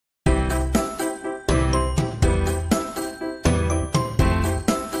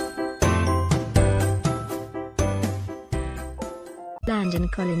Landon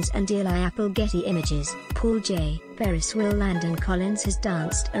Collins and Eli Apple. Getty Images. Paul J. Ferris will. Landon Collins has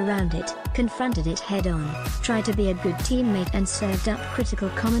danced around it, confronted it head-on, tried to be a good teammate and served up critical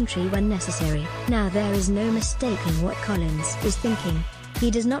commentary when necessary. Now there is no mistaking what Collins is thinking. He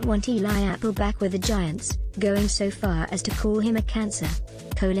does not want Eli Apple back with the Giants, going so far as to call him a cancer.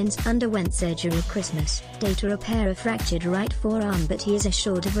 Collins underwent surgery Christmas Day to repair a fractured right forearm, but he is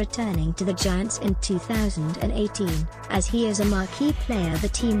assured of returning to the Giants in 2018, as he is a marquee player the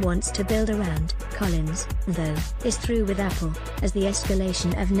team wants to build around. Collins, though, is through with Apple, as the escalation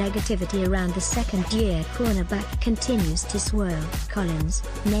of negativity around the second-year cornerback continues to swirl. Collins,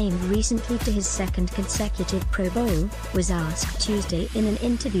 named recently to his second consecutive Pro Bowl, was asked Tuesday in an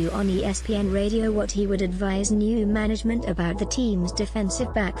interview on ESPN Radio what he would advise new management about the team's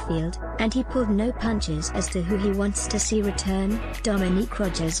defensive backfield, and he pulled no punches as to who he wants to see return: Dominique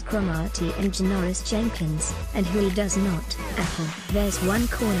Rodgers-Cromartie and Janoris Jenkins, and who he does not. Apple: there's one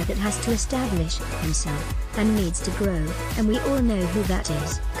corner that has to establish himself, and needs to grow, and we all know who that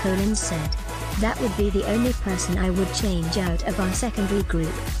is, Collins said. That would be the only person I would change out of our secondary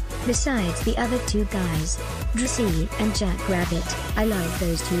group. Besides the other two guys, Dressy and Jack Rabbit, I love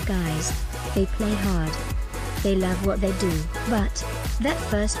those two guys. They play hard. They love what they do. But that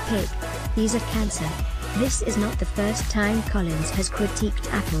first pick, he's a cancer. This is not the first time Collins has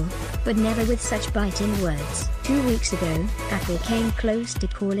critiqued Apple, but never with such biting words. 2 weeks ago, Apple came close to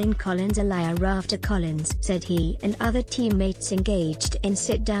calling Collins a liar after Collins said he and other teammates engaged in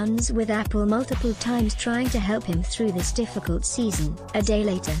sit-downs with Apple multiple times trying to help him through this difficult season. A day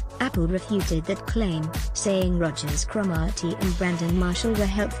later, Apple refuted that claim, saying Rodgers-Cromartie and Brandon Marshall were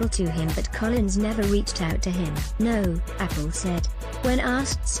helpful to him but Collins never reached out to him. No, Apple said. When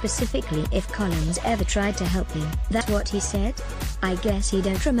asked specifically if Collins ever tried to help him, that's what he said? I guess he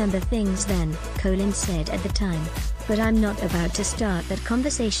don't remember things then, Collins said at the time. But I'm not about to start that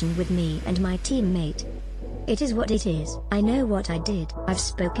conversation with me and my teammate. It is what it is. I know what I did. I've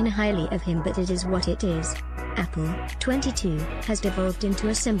spoken highly of him, but it is what it is. Apple, 22, has devolved into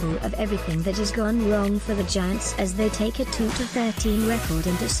a symbol of everything that has gone wrong for the Giants as they take a 2-13 record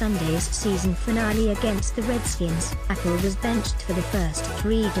into Sunday's season finale against the Redskins. Apple was benched for the first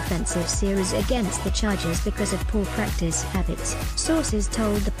 3 defensive series against the Chargers because of poor practice habits. Sources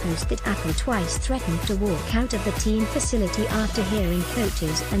told the Post that Apple twice threatened to walk out of the team facility after hearing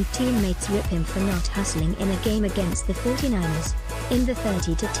coaches and teammates rip him for not hustling in a game against the 49ers. In the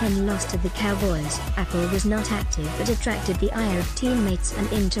 30-10 loss to the Cowboys, Apple was not active but attracted the ire of teammates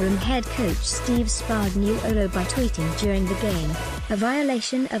and interim head coach Steve Spagnuolo by tweeting during the game, a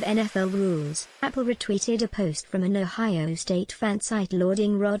violation of NFL rules. Apple retweeted a post from an Ohio State fan site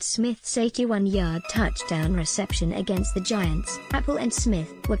lauding Rod Smith's 81-yard touchdown reception against the Giants. Apple and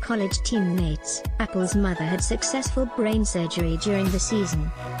Smith were college teammates. Apple's mother had successful brain surgery during the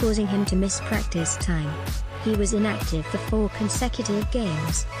season, causing him to miss practice time. He was inactive for 4 consecutive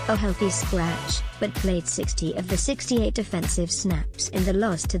games, a healthy scratch, but played 60 of the 68 defensive snaps in the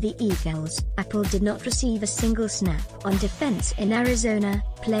loss to the Eagles. Apple did not receive a single snap on defense in Arizona,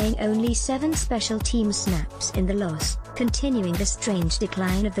 playing only 7 special team snaps in the loss, continuing the strange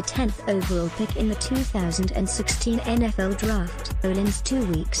decline of the 10th overall pick in the 2016 NFL Draft. Collins 2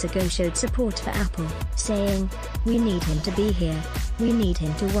 weeks ago showed support for Apple, saying, "We need him to be here. We need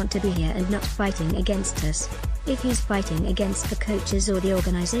him to want to be here and not fighting against us. If he's fighting against the coaches or the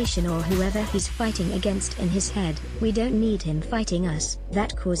organization or whoever he's fighting against in his head, we don't need him fighting us.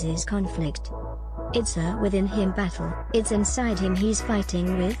 That causes conflict. It's a within him battle. It's inside him he's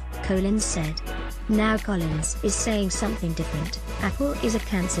fighting with," Collins said. Now Collins is saying something different. Apple is a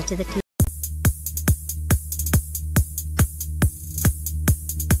cancer to the team.